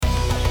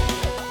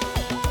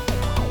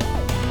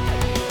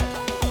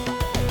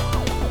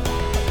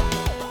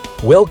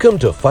Welcome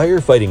to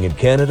Firefighting in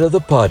Canada, the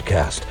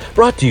podcast,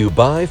 brought to you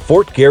by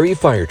Fort Garry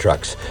Fire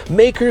Trucks,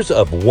 makers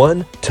of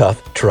One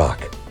Tough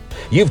Truck.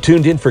 You've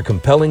tuned in for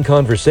compelling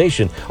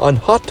conversation on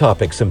hot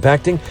topics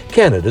impacting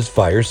Canada's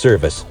fire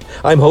service.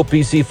 I'm Hope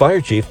BC Fire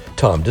Chief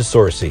Tom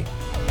DeSorcy.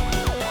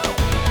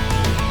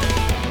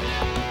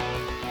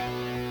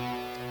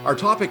 Our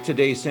topic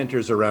today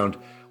centers around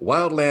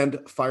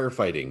wildland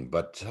firefighting,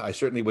 but I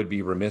certainly would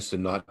be remiss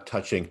in not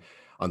touching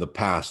on the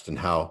past and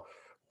how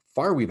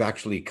far we've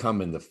actually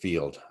come in the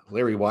field.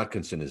 Larry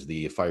Watkinson is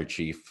the fire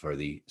chief for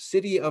the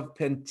city of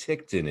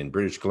Penticton in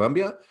British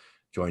Columbia.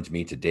 Joins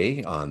me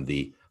today on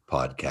the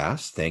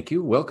podcast. Thank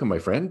you. Welcome, my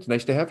friend.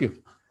 Nice to have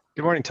you.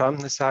 Good morning, Tom.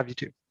 Nice to have you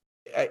too.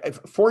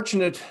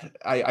 Fortunate,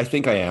 I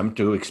think I am,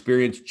 to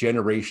experience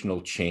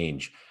generational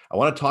change. I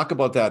want to talk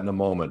about that in a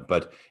moment,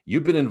 but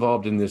you've been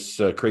involved in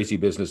this crazy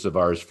business of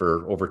ours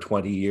for over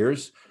 20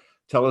 years.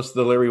 Tell us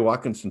the Larry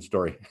Watkinson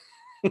story.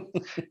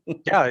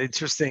 Yeah,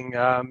 interesting.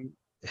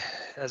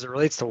 As it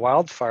relates to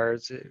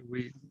wildfires,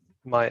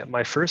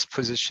 my first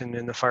position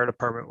in the fire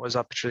department was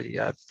actually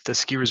at the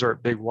ski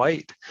resort Big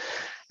White.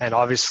 And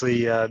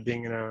obviously,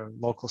 being in a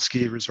local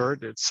ski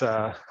resort, it's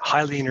a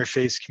highly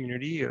interfaced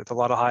community with a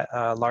lot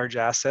of large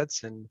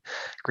assets and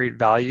great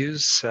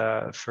values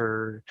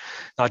for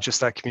not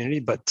just that community,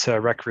 but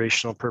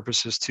recreational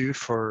purposes too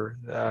for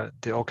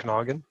the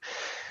Okanagan.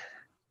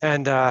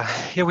 And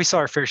we saw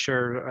our fair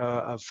share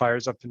of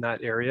fires up in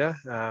that area.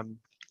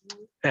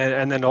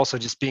 And then also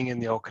just being in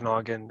the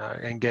Okanagan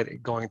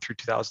and going through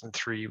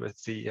 2003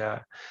 with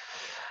the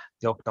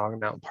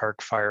Okanagan Mountain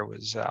Park fire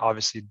was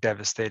obviously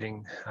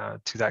devastating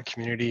to that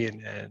community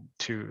and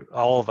to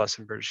all of us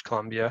in British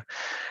Columbia.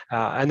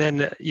 And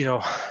then,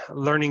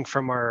 learning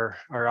from our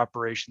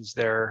operations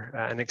there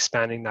and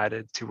expanding that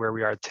to where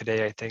we are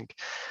today, I think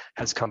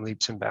has come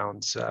leaps and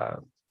bounds.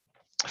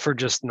 For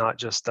not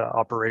just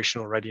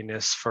operational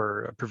readiness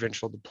for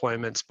provincial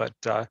deployments, but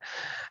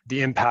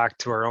the impact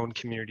to our own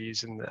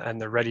communities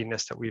and the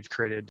readiness that we've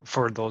created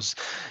for those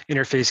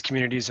interface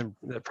communities in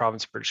the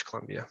province of British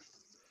Columbia.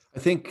 I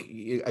think,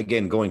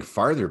 again, going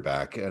farther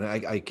back, and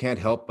I can't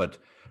help but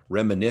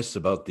reminisce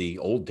about the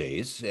old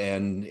days,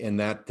 and in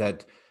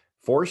that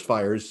forest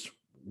fires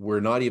were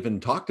not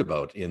even talked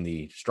about in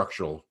the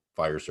structural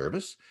fire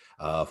service.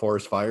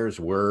 Forest fires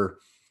were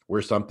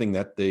something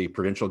that the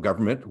provincial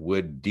government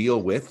would deal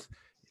with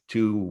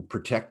to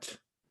protect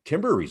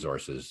timber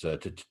resources to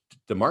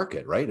the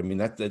market, right? I mean,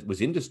 that was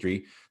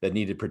industry that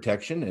needed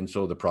protection. And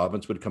so the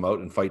province would come out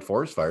and fight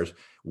forest fires.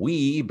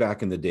 We,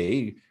 back in the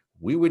day,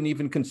 we wouldn't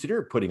even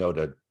consider putting out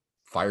a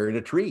fire in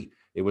a tree.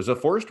 It was a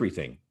forestry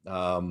thing.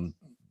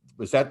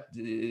 Does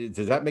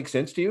that make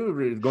sense to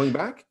you going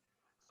back?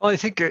 Well, I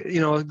think,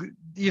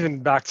 even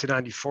back to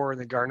 94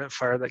 and the Garnet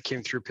fire that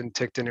came through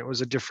Penticton, it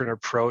was a different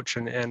approach.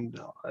 And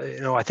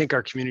I think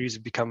our communities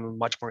have become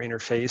much more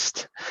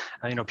interfaced.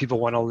 People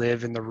want to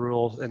live in the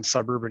rural and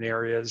suburban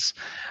areas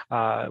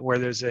where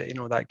there's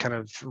that kind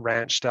of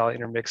ranch style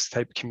intermixed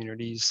type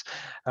communities.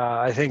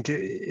 I think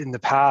in the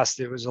past,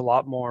 it was a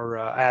lot more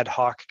ad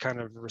hoc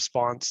kind of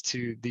response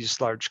to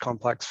these large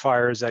complex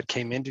fires that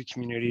came into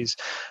communities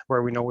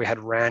where we had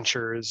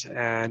ranchers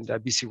and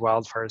BC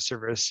Wildfire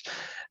Service.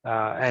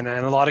 And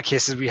in a lot of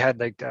cases, we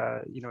had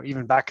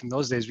even back in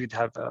those days, we'd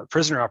have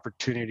prisoner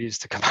opportunities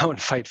to come out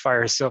and fight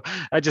fires. So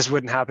that just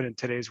wouldn't happen in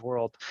today's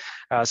world.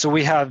 So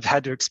we have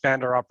had to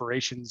expand our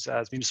operations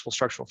as municipal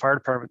structural fire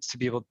departments to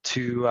be able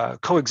to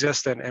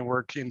coexist and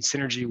work in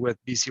synergy with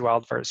BC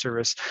Wildfire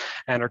Service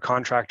and our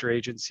contractor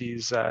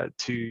agencies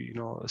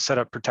to set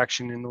up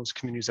protection in those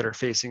communities that are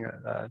facing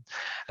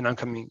an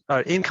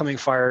incoming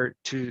fire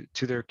to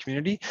their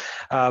community,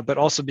 but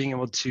also being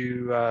able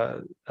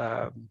to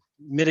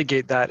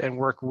mitigate that and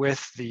work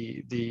with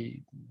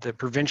the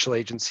provincial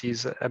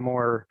agencies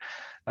more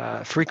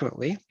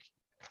frequently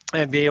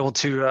and be able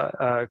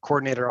to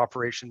coordinate our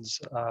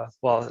operations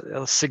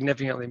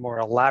significantly more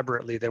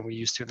elaborately than we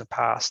used to in the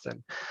past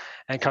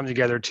and come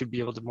together to be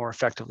able to more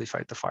effectively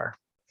fight the fire.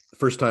 The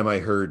first time I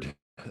heard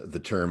the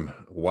term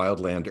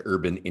wildland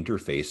urban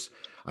interface,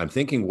 I'm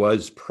thinking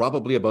was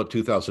probably about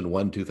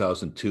 2001,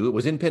 2002. It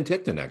was in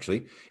Penticton,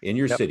 actually, in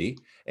your city.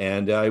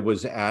 And I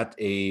was at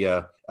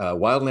a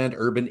wildland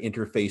urban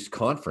interface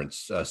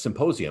conference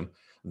symposium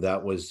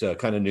that was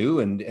kind of new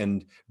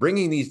and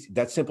bringing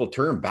that simple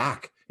term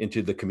back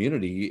into the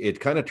community. It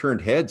kind of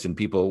turned heads and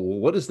people, well,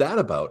 what is that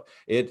about?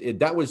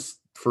 That was,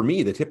 for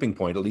me, the tipping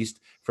point, at least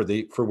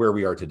for where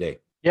we are today.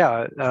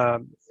 Yeah,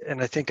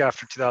 and I think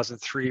after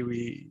 2003,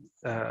 we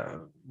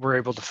were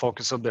able to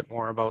focus a bit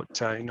more about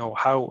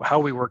how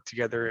we work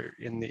together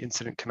in the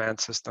incident command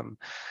system,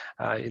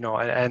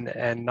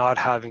 and not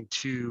having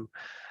two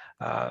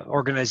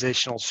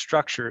organizational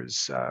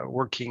structures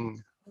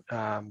working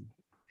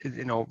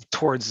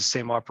towards the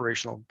same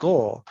operational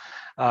goal,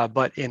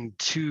 but in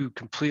two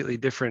completely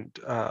different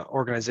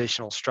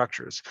organizational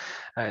structures.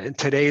 In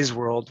today's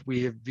world,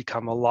 we have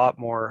become a lot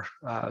more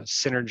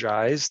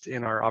synergized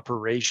in our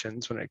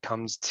operations when it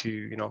comes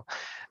to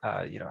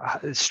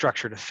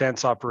structured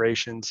defense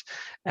operations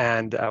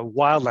and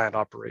wildland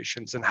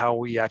operations, and how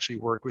we actually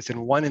work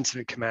within one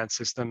incident command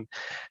system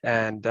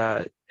and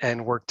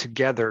work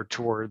together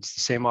towards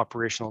the same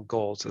operational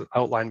goals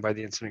outlined by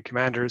the incident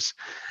commanders,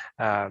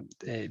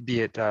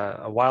 be it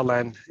a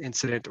wildland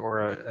incident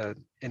or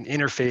an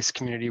interface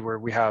community where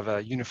we have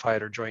a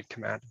unified or joint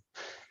command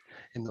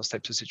in those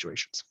types of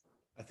situations.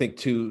 I think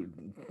too,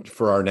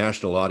 for our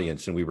national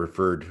audience, and we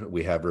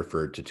have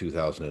referred to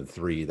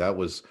 2003. That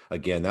was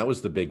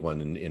the big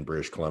one in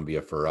British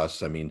Columbia for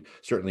us. I mean,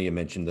 certainly you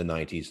mentioned the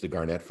 90s, the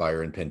Garnett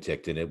Fire in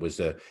Penticton. It was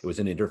an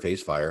interface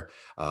fire,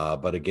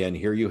 but again,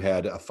 here you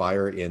had a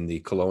fire in the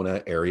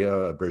Kelowna area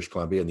of British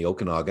Columbia in the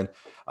Okanagan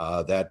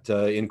that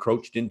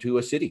encroached into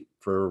a city.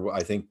 For,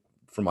 I think,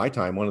 for my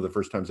time, one of the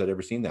first times I'd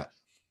ever seen that.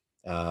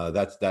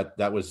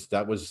 That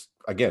was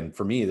again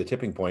for me the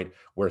tipping point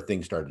where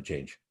things started to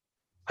change.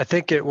 I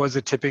think it was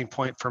a tipping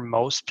point for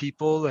most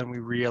people, and we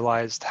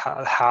realized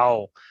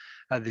how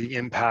the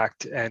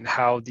impact and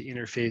how the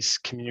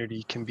interface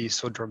community can be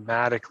so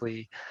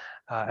dramatically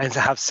and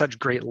to have such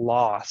great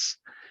loss.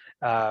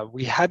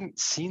 We hadn't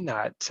seen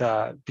that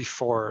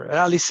before,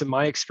 at least in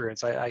my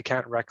experience. I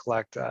can't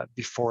recollect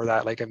before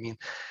that. Like, I mean,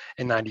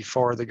 in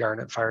 '94, the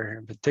Garnett Fire here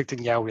in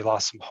Penticton, yeah, we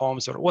lost some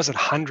homes, but it wasn't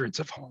hundreds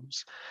of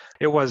homes.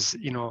 It was,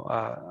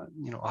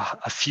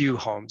 a few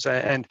homes.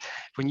 And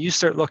when you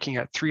start looking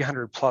at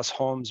 300 plus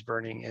homes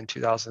burning in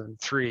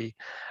 2003,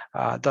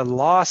 the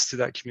loss to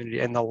that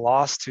community and the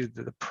loss to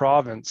the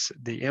province,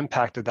 the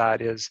impact of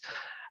that is,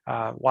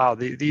 wow,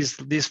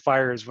 these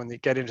fires, when they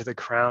get into the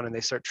crown and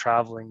they start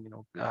traveling,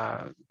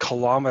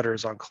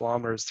 kilometers on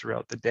kilometers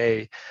throughout the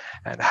day,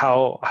 and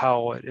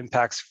how it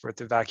impacts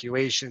with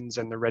evacuations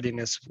and the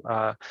readiness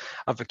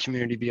of a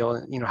community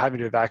having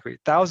to evacuate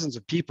thousands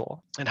of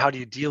people. And how do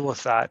you deal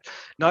with that?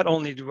 Not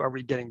only are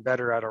we getting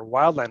better at our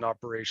wildland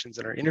operations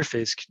and our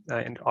interface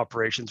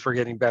operations, we're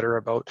getting better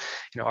about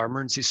our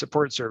emergency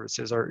support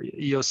services, our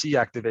EOC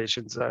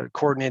activations,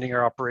 coordinating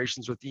our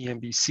operations with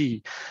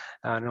EMBC,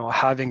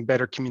 having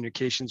better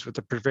communications with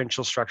the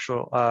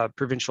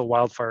provincial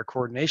wildfire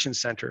coordination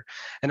center,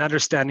 and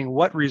understanding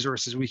what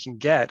resources we can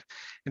get.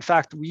 In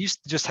fact, we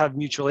used to just have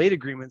mutual aid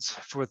agreements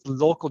with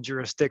local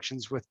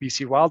jurisdictions with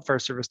BC Wildfire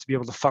Service to be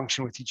able to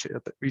function with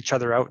each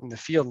other out in the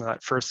field in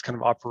that first kind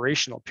of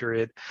operational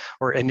period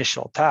or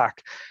initial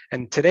attack.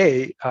 And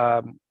today,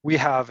 we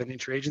have an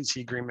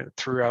interagency agreement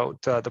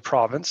throughout the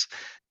province,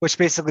 which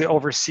basically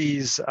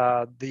oversees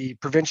the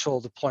provincial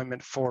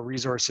deployment for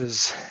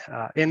resources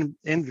in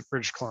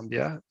British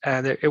Columbia.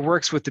 And it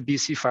works with the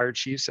BC Fire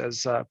Chiefs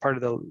as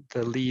part of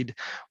the lead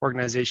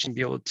organization,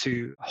 be able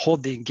to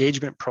hold the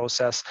engagement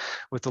process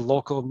with the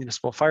local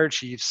municipal fire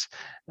chiefs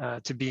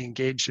to be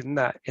engaged in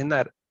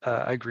that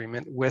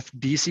agreement with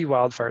BC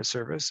Wildfire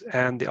Service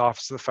and the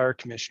Office of the Fire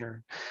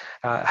Commissioner.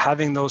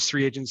 Having those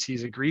three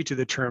agencies agree to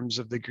the terms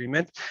of the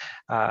agreement,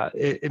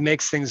 it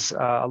makes things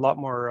a lot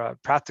more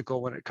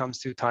practical when it comes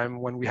to time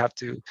when we have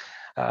to,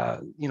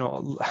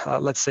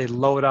 let's say,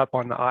 load up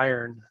on the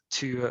iron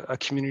to a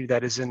community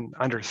that is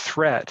under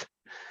threat.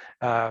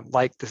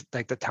 Like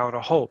the town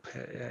of Hope,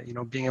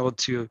 being able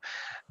to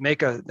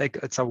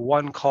it's a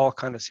one call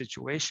kind of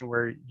situation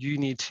where you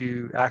need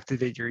to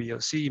activate your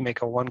EOC, you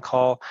make a one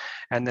call,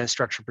 and then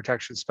structure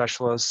protection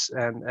specialists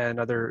and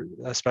other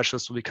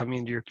specialists will be coming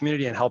into your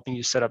community and helping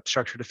you set up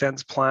structure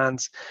defense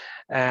plans,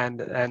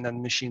 and then the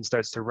machine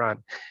starts to run.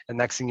 And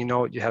next thing you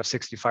know, you have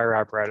 60 fire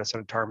apparatus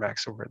on a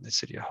tarmacs over in the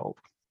city of Hope.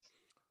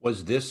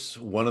 Was this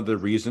one of the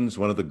reasons,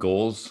 one of the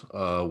goals,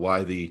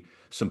 why the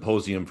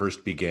symposium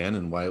first began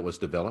and why it was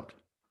developed?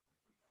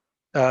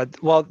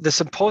 Well, the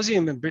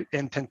symposium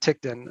in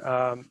Penticton,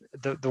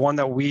 the one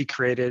that we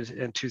created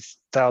in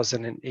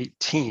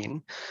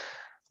 2018,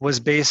 was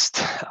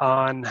based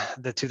on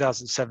the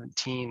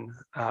 2017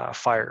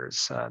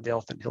 fires, the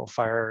Elephant Hill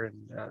Fire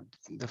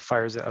and the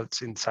fires out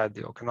inside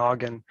the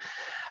Okanagan.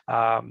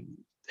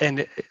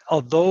 And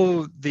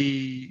although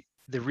the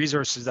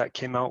resources that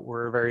came out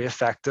were very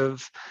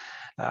effective,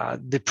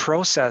 the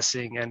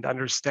processing and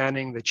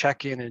understanding the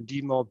check-in and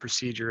demob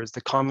procedures,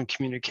 the common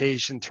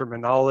communication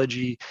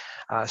terminology,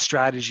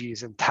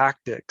 strategies and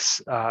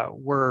tactics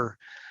were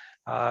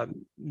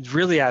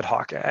really ad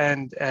hoc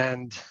and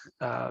in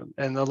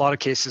a lot of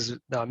cases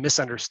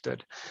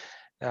misunderstood.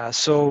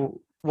 So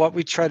what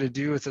we try to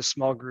do with a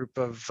small group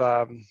of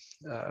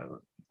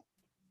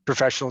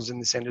professionals in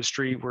this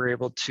industry, we're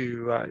able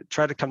to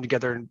try to come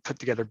together and put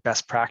together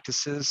best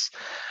practices,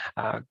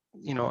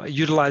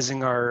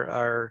 utilizing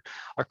our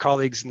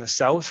colleagues in the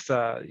south,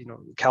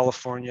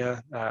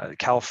 California,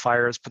 Cal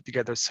Fire has put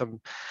together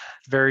some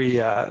very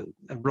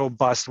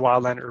robust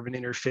wildland urban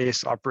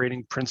interface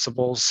operating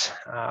principles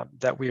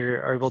that we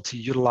are able to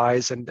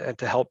utilize and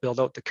to help build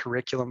out the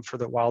curriculum for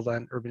the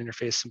wildland urban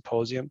interface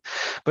symposium.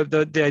 But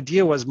the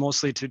idea was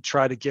mostly to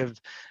try to give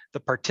the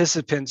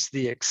participants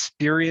the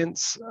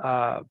experience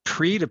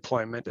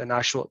pre-deployment and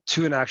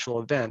to an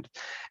actual event,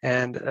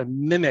 and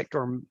mimic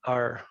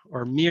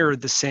or mirror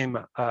the same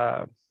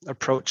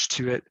approach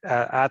to it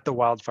at the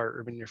Wildfire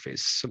Urban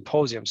Interface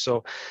Symposium.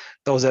 So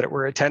those that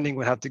were attending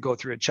would have to go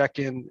through a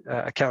check-in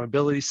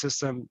accountability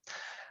system,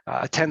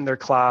 attend their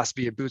class,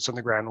 be a boots on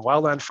the ground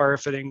wildland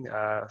firefighting,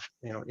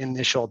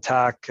 initial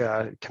attack,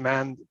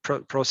 command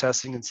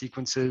processing and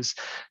sequences,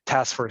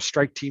 task force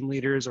strike team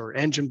leaders or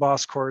engine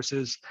boss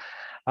courses.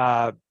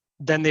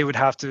 Then they would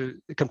have to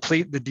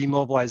complete the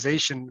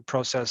demobilization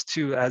process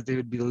too, as they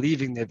would be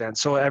leaving the event.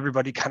 So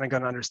everybody kind of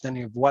got an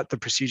understanding of what the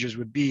procedures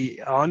would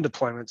be on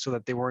deployment, so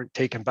that they weren't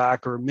taken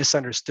back or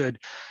misunderstood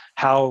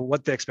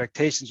what the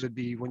expectations would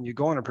be when you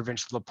go on a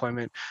provincial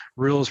deployment: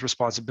 rules,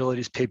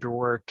 responsibilities,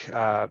 paperwork,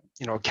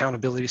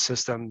 accountability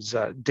systems,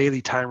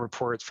 daily time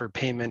reports for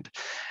payment,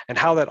 and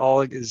how that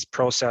all is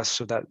processed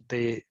so that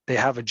they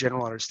have a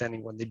general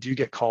understanding when they do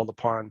get called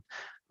upon.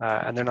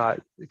 And they're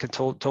not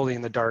totally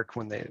in the dark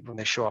when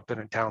they show up in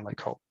a town like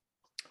Hope.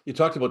 You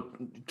talked about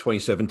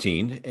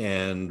 2017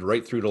 and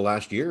right through to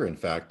last year, in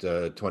fact,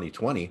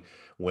 2020,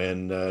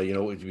 when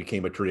it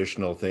became a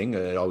traditional thing.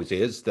 It always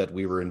is that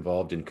we were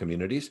involved in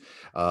communities.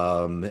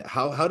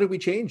 How did we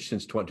change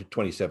since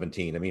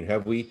 2017? I mean,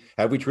 have we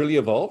truly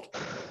evolved?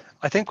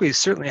 I think we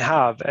certainly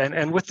have,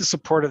 and with the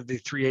support of the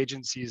three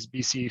agencies,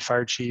 BC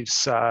Fire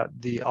Chiefs,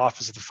 the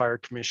Office of the Fire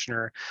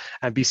Commissioner,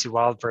 and BC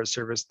Wildfire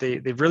Service,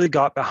 they've really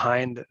got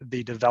behind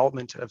the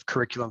development of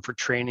curriculum for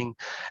training,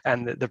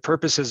 and the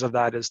purposes of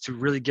that is to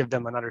really give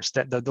them an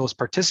understand that those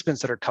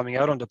participants that are coming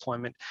out on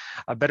deployment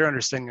a better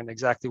understanding on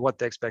exactly what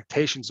the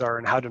expectations are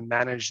and how to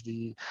manage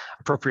the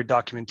appropriate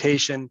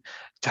documentation,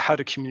 to how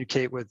to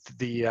communicate with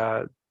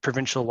the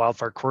Provincial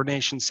Wildfire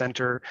Coordination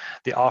Center,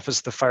 the Office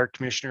of the Fire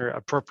Commissioner,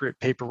 appropriate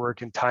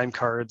paperwork and time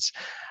cards.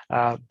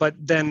 But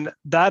then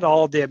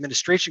the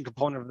administration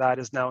component of that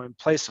is now in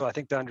place. So I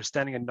think the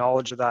understanding and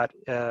knowledge of that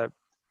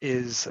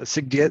is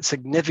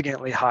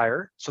significantly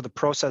higher. So the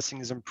processing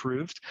is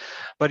improved,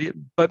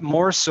 but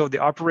more so the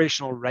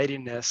operational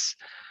readiness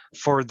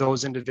for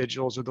those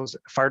individuals or those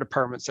fire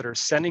departments that are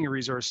sending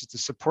resources to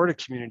support a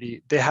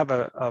community. They have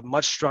a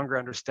much stronger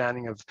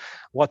understanding of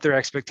what their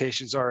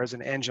expectations are as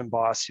an engine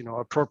boss,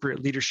 appropriate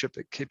leadership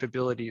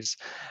capabilities,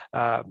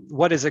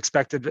 what is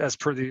expected as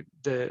per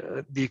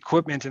the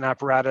equipment and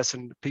apparatus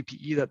and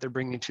PPE that they're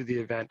bringing to the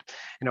event.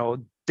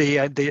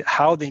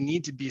 How they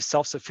need to be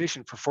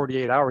self-sufficient for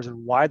 48 hours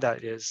and why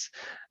that is,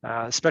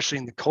 especially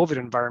in the COVID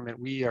environment.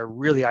 We are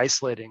really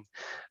isolating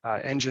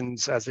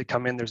engines as they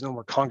come in. There's no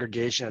more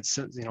congregation at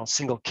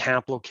single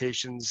camp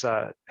locations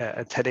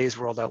at today's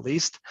world, at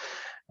least.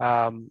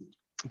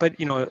 But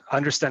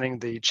understanding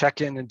the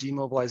check-in and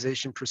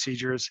demobilization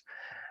procedures,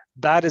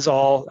 that is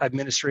all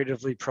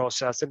administratively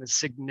processed and is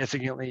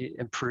significantly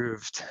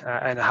improved,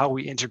 and how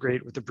we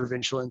integrate with the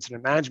provincial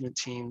incident management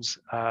teams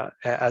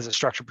as a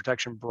structure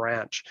protection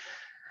branch.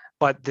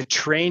 But the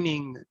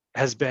training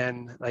has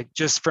been,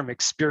 just from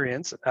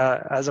experience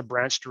as a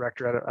branch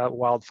director at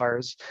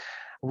Wildfires,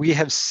 we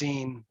have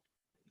seen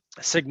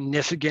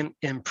significant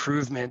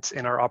improvements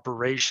in our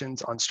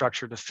operations on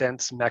structure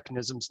defense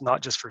mechanisms,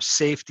 not just for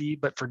safety,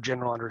 but for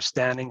general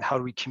understanding. How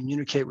do we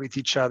communicate with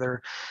each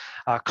other,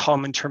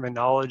 common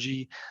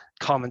terminology,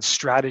 common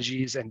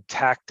strategies and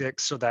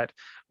tactics, so that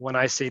when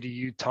I say to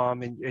you,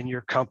 Tom, and your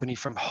company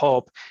from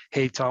Hope,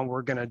 hey, Tom,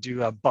 we're going to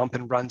do a bump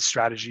and run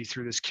strategy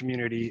through this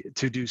community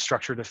to do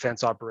structure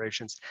defense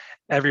operations,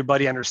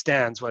 everybody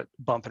understands what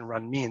bump and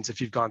run means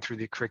if you've gone through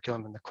the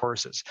curriculum and the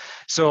courses.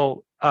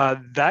 So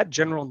that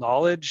general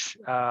knowledge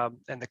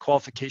and the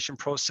qualification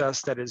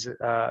process that is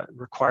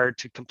required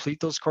to complete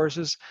those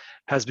courses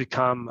has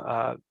become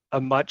a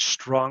much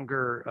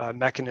stronger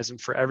mechanism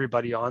for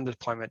everybody on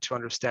deployment to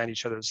understand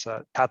each other's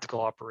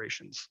tactical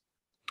operations.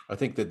 I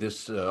think that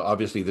this,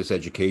 obviously, this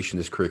education,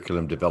 this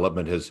curriculum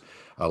development has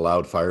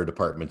allowed fire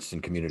departments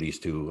and communities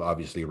to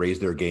obviously raise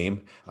their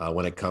game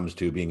when it comes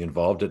to being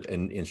involved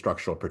in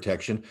structural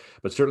protection,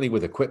 but certainly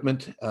with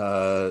equipment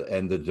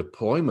and the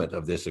deployment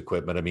of this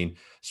equipment. I mean,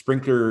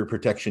 sprinkler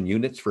protection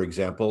units, for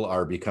example,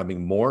 are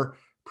becoming more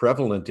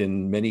prevalent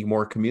in many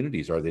more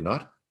communities, are they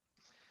not?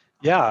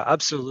 Yeah,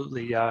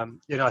 absolutely.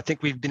 I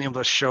think we've been able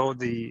to show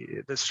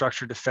the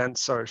structure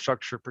defense or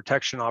structure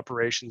protection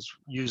operations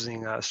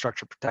using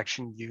structure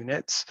protection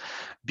units,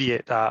 be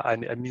it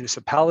a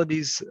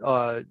municipality's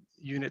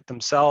unit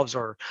themselves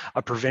or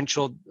a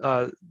provincial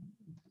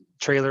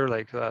trailer,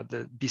 like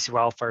the BC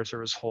Wildfire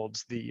Service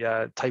holds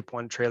the Type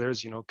 1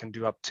 trailers, can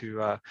do up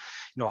to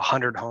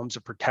 100 homes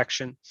of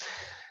protection.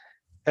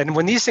 and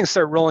when these things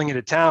start rolling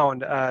into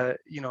town,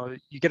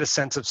 you get a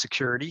sense of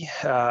security,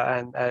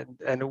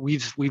 and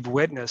we've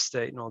witnessed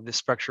that, the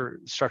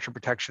structure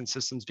protection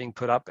systems being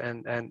put up,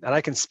 and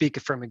I can speak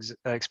from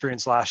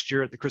experience last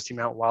year at the Christie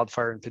Mountain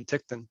wildfire in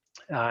Penticton,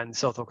 in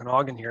South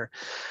Okanagan here.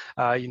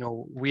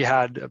 We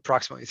had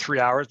approximately 3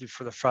 hours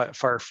before the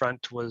fire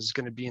front was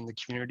going to be in the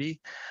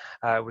community.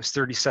 It was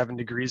 37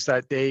 degrees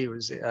that day. It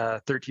was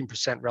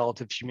 13%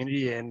 relative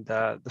humidity, and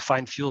the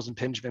fine fuels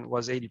impingement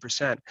was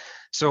 80%.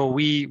 So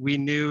we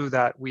knew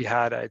that we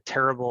had a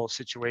terrible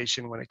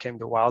situation when it came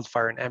to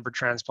wildfire and ember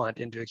transplant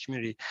into a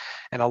community.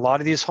 And a lot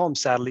of these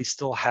homes sadly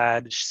still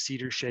had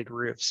cedar shake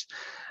roofs.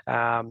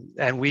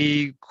 And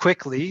we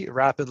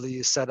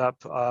rapidly set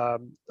up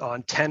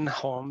on 10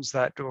 homes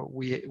that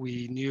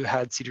we knew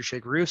had cedar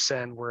shake roofs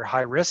and were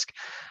high risk.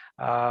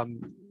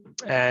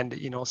 And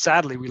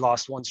sadly we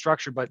lost one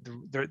structure, but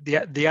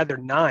the other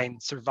 9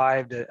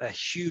 survived a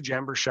huge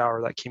ember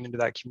shower that came into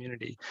that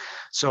community.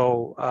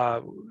 So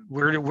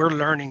we're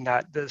learning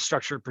that the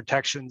structure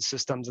protection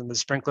systems and the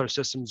sprinkler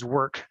systems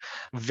work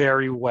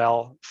very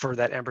well for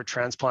that ember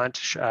transplant,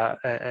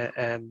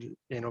 and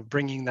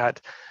bringing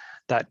that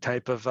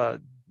type of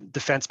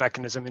defense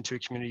mechanism into a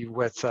community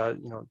with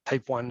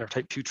type 1 or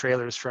type 2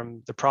 trailers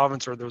from the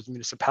province or those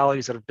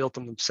municipalities that have built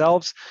them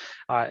themselves.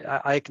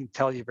 I can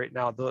tell you right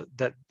now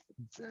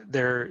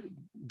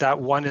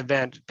that one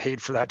event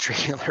paid for that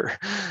trailer,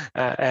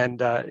 and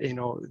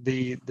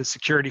the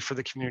security for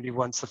the community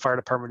once the fire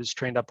department is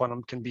trained up on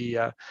them can be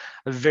a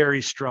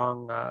very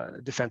strong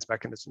defense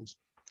mechanisms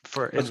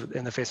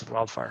in the face of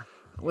wildfire.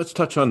 Let's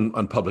touch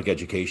on public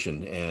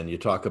education, and you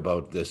talk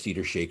about the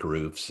cedar shake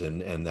roofs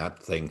and that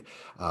thing.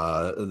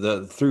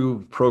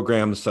 Through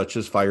programs such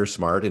as Fire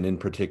Smart, and in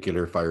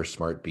particular Fire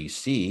Smart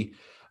BC,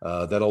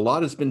 that a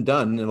lot has been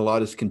done and a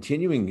lot is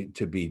continuing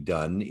to be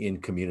done in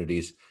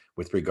communities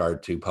with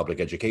regard to public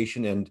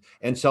education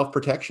and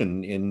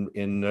self-protection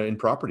in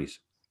properties.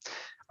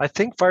 I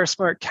think Fire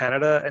Smart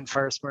Canada and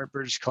Fire Smart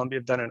British Columbia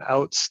have done an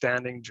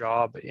outstanding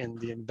job in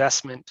the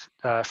investment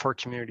for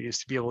communities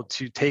to be able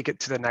to take it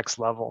to the next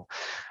level.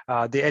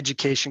 The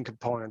education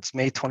components,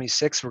 May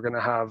 26th, we're going to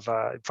have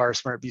Fire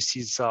Smart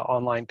BC's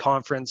online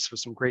conference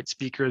with some great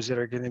speakers that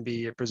are going to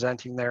be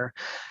presenting there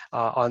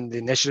on the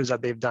initiatives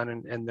that they've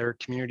done in their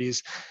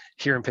communities.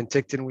 Here in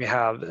Penticton, we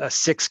have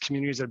 6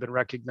 communities that have been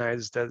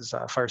recognized as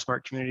Fire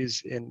Smart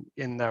communities in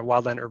the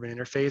Wildland Urban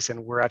Interface,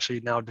 and we're actually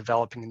now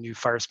developing a new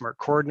Fire Smart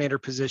coordinator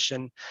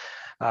position.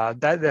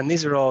 And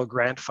these are all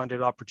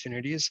grant-funded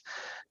opportunities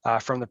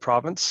from the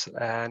province,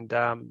 and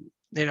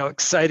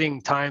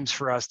exciting times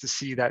for us to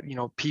see that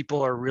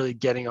people are really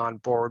getting on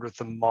board with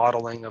the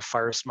modeling of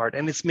Fire Smart,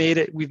 and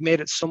we've made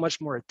it so much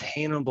more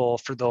attainable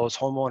for those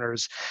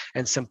homeowners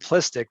and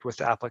simplistic with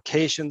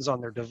applications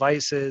on their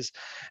devices,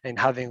 and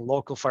having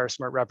local Fire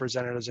Smart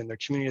representatives in their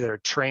community that are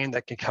trained,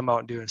 that can come out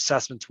and do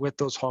assessments with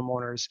those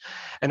homeowners,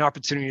 and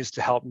opportunities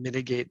to help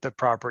mitigate the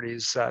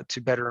properties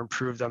to better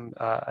improve them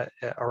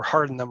or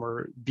harden them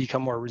or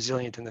become more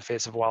resilient in the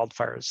face of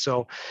wildfires.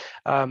 So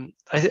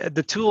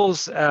the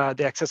tools,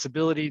 the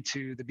accessibility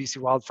to the BC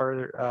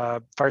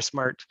Wildfire Fire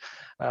Smart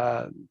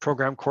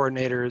program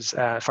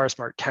coordinators, Fire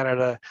Smart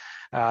Canada,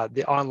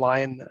 the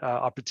online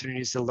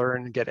opportunities to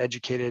learn and get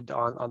educated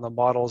on the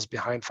models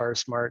behind Fire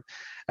Smart,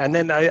 and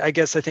then I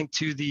think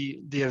to the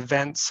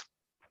events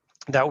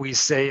that we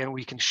say, and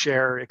we can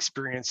share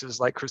experiences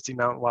like Christie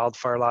Mountain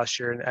wildfire last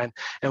year,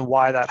 and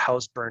why that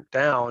house burnt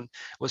down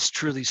was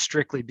truly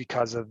strictly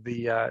because of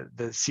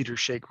the cedar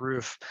shake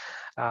roof.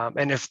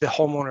 And if the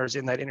homeowners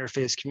in that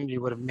interface community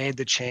would have made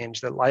the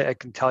change, that I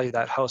can tell you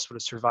that house would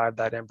have survived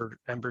that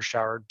ember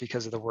shower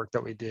because of the work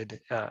that we did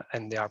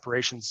and the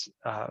operations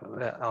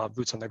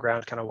boots on the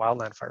ground kind of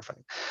wildland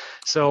firefighting.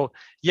 So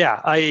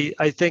yeah,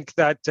 I think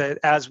that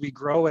as we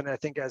grow, and I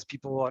think as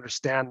people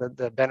understand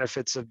the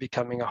benefits of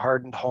becoming a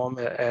hardened home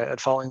at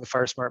following the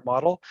Fire Smart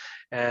model,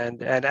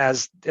 and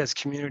as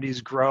communities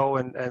grow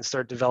and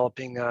start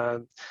developing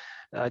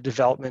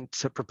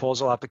development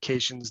proposal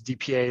applications,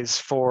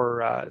 DPAs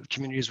for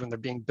communities when they're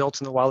being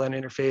built in the wildland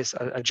interface,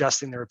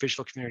 adjusting their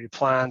official community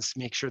plans to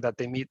make sure that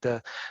they meet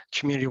the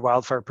community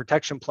wildfire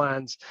protection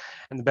plans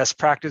and the best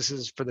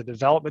practices for the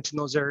development in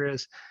those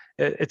areas.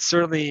 It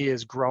certainly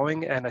is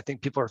growing, and I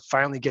think people are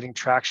finally getting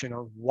traction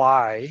on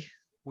why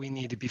we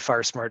need to be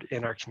Fire Smart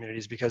in our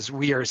communities, because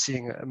we are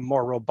seeing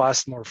more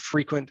robust, more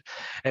frequent,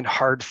 and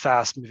hard,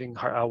 fast-moving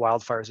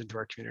wildfires into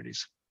our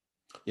communities.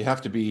 You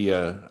have to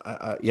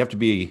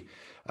be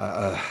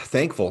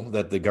thankful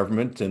that the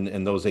government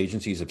and those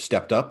agencies have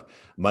stepped up.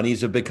 Monies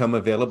have become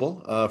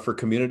available for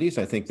communities.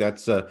 I think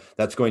that's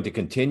going to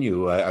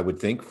continue. I would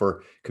think,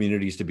 for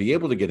communities to be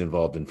able to get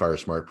involved in Fire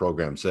Smart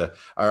programs.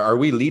 Are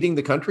we leading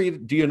the country?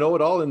 Do you know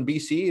at all in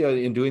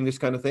BC in doing this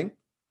kind of thing?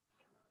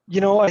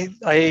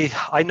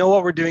 I know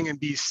what we're doing in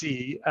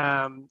BC,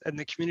 and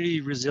the Community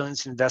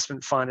Resilience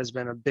Investment Fund has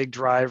been a big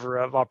driver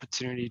of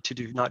opportunity to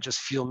do not just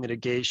fuel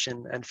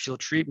mitigation and fuel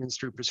treatments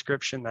through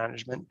prescription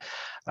management,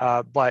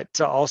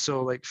 but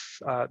also like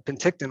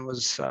Penticton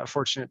was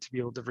fortunate to be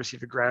able to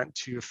receive a grant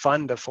to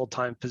fund a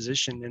full-time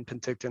position in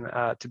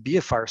Penticton to be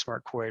a Fire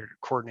Smart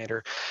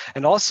coordinator.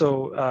 And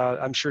also,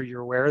 I'm sure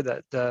you're aware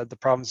that the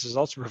province has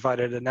also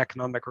provided an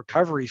economic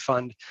recovery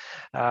fund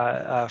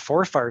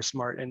for Fire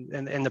Smart,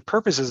 and the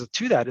purpose is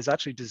to that is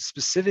actually to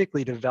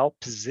specifically develop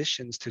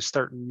positions to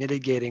start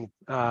mitigating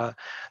the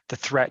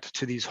threat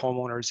to these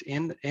homeowners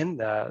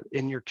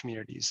in your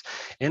communities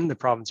in the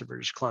province of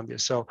British Columbia.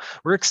 So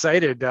we're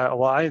excited.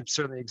 Well, I'm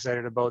certainly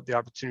excited about the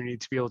opportunity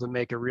to be able to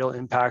make a real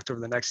impact over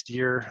the next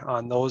year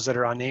on those that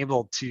are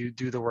unable to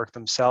do the work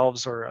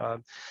themselves,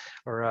 or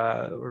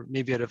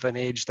maybe out of an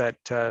age that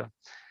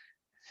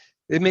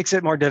it makes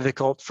it more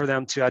difficult for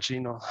them to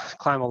actually,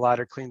 climb a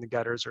ladder, clean the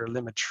gutters, or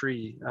limb a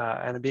tree.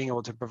 And being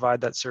able to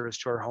provide that service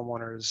to our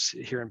homeowners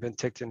here in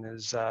Penticton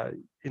is, I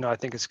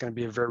think it's going to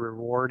be a very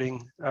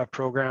rewarding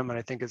program, and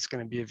I think it's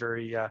going to be a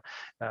very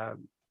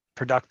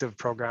productive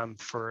program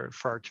for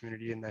our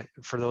community and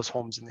for those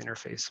homes in the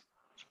interface.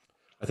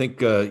 I think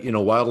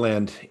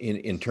Wildland,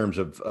 in terms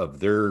of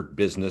their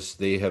business,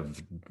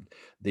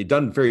 they've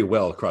done very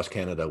well across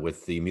Canada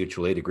with the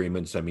mutual aid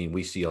agreements. I mean,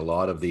 we see a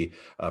lot of the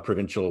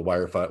provincial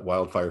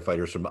wildfire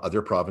fighters from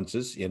other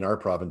provinces in our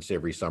province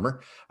every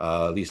summer,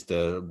 at least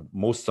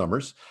most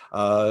summers.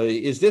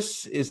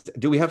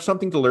 Do we have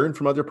something to learn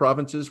from other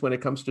provinces when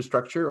it comes to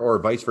structure, or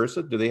vice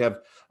versa? Do they have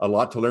a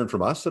lot to learn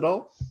from us at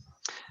all?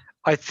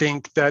 I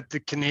think that the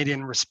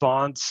Canadian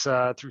response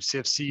through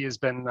CFC has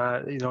been,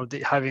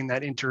 having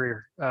that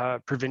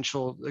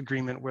inter-provincial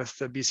agreement with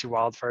the BC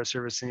Wildfire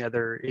Service and the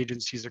other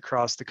agencies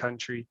across the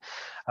country.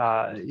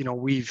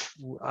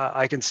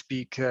 I can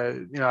speak,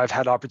 I've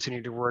had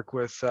opportunity to work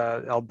with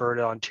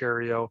Alberta,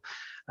 Ontario,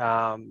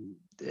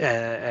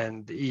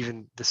 and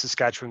even the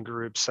Saskatchewan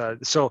groups.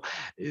 So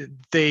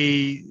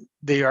they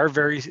are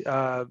very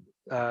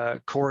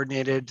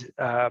coordinated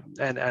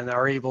and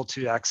are able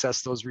to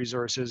access those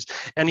resources.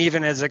 And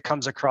even as it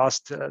comes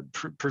across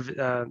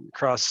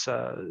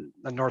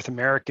North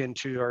America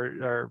into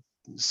our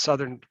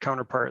southern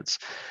counterparts,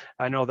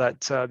 I know that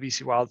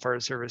BC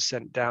Wildfire Service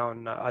sent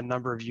down a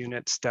number of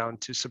units down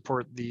to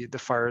support the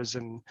fires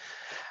in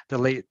the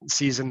late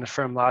season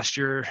from last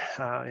year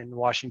in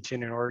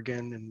Washington and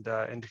Oregon and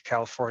into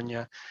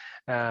California.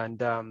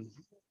 And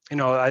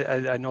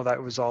I know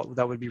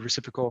that would be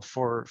reciprocal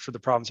for the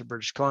province of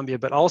British Columbia,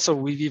 but also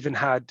we've even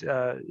had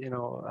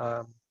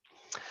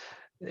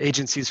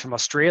agencies from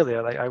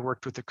Australia. Like I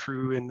worked with a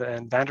crew in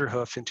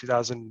Vanderhoof in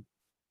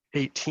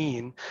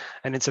 2018,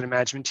 an incident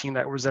management team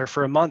that was there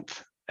for a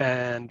month,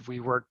 and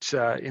we worked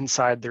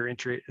inside their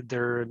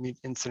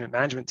incident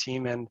management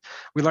team, and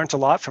we learned a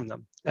lot from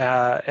them,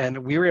 and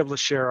we were able to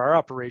share our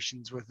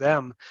operations with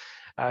them,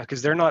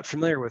 because they're not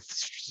familiar with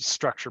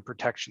structure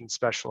protection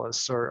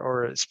specialists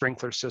or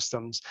sprinkler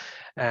systems.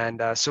 And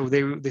so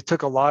they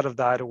took a lot of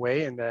that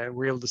away, and we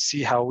were able to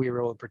see how we were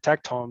able to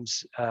protect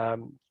homes,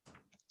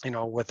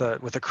 with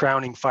a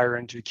crowning fire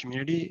into a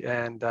community,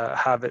 and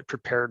have it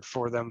prepared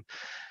for them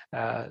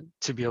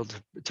to be able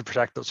to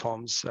protect those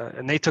homes.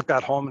 And they took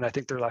that home, and I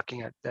think they're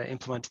looking at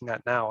implementing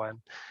that now, and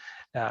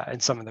in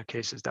some of their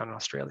cases down in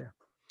Australia.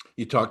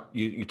 You talked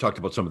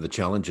about some of the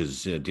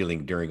challenges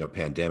dealing during a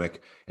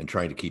pandemic and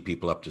trying to keep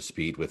people up to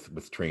speed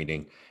with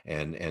training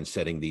and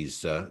setting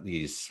these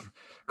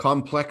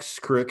complex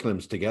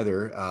curriculums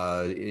together.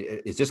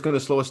 Is this going to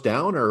slow us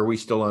down, or are we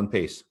still on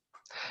pace?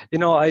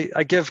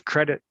 I give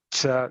credit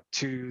to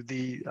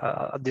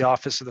the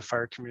Office of the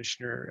Fire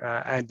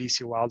Commissioner and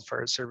BC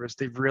Wildfire Service.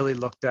 They've really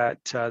looked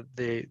at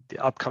the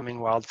upcoming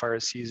wildfire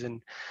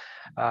season,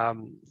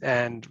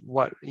 and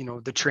what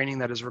the training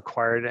that is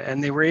required,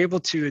 and they were able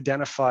to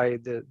identify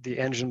the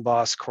Engine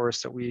Boss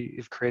course that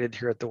we've created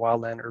here at the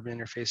Wildland Urban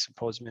Interface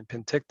Symposium in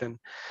Penticton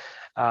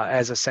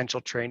as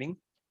essential training.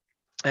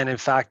 And in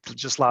fact,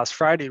 just last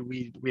Friday,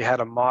 we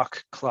had a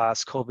mock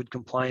class, COVID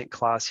compliant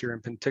class here in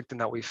Penticton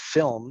that we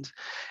filmed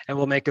and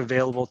we'll make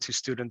available to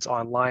students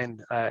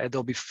online.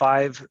 There'll be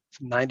 5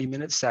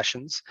 90-minute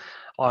sessions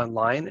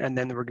online, and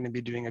then we're going to be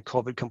doing a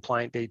COVID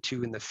compliant day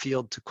 2 in the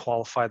field to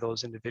qualify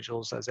those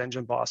individuals as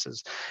engine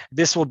bosses.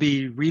 This will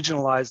be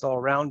regionalized all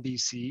around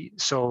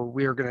BC, so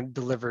we are going to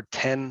deliver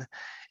 10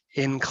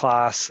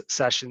 in-class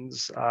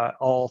sessions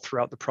all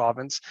throughout the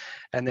province,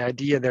 and the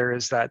idea there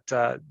is that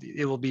those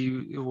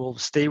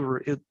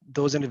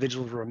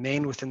individuals will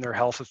remain within their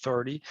health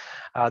authority.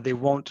 They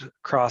won't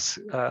cross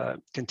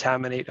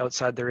contaminate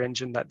outside their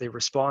engine that they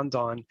respond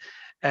on,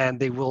 and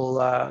they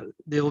will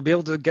be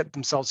able to get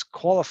themselves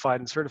qualified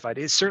and certified.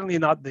 It's certainly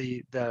not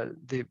the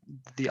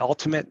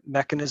ultimate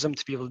mechanism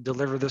to be able to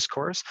deliver this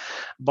course,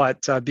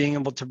 but being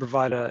able to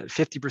provide a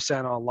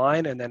 50%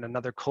 online and then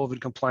another COVID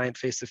compliant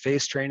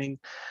face-to-face training,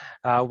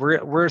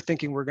 we're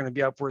thinking we're going to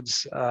be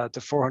upwards to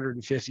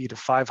 450 to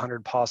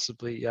 500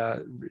 possibly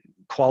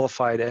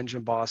qualified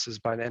engine bosses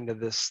by the end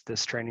of this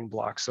training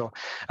block. So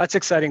that's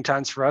exciting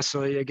times for us.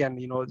 So again,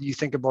 you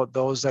think about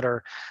those that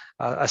are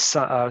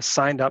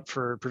signed up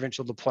for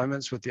provincial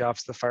deployments with the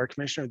Office of the Fire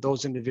Commissioner.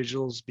 Those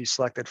individuals be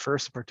selected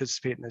first to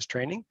participate in this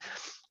training.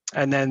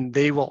 And then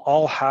they will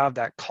all have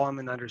that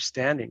common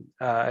understanding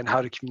and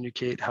how to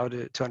communicate, how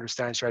to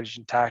understand strategy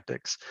and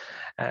tactics,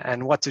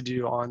 and what to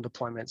do on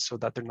deployments so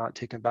that they're not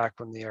taken back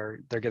when they're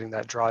getting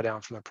that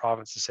drawdown from the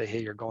province to say,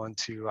 hey, you're going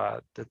to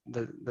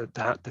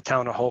the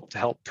town of Hope to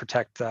help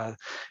protect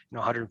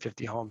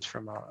 150 homes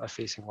from a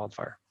facing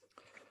wildfire.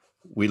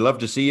 We love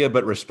to see you,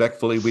 but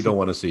respectfully, we don't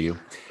want to see you.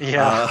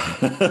 Yeah.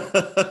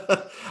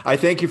 I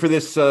thank you for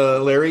this,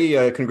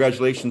 Larry.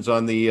 Congratulations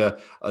on the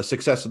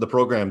success of the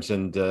programs,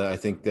 and I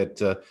think that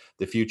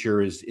the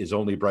future is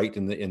only bright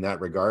in that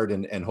regard.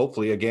 And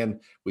hopefully, again,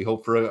 we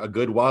hope for a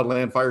good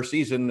wildland fire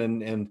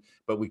season.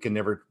 But we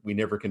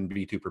never can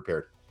be too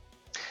prepared.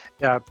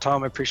 Yeah,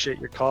 Tom, I appreciate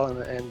your call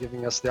and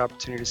giving us the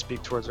opportunity to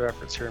speak towards our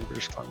efforts here in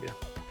British Columbia.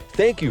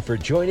 Thank you for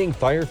joining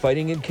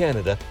Firefighting in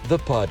Canada, the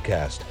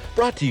podcast,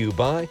 brought to you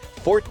by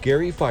Fort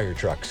Garry Fire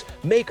Trucks,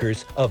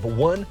 makers of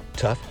One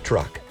Tough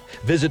Truck.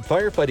 Visit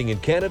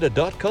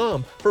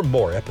firefightingincanada.com for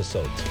more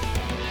episodes.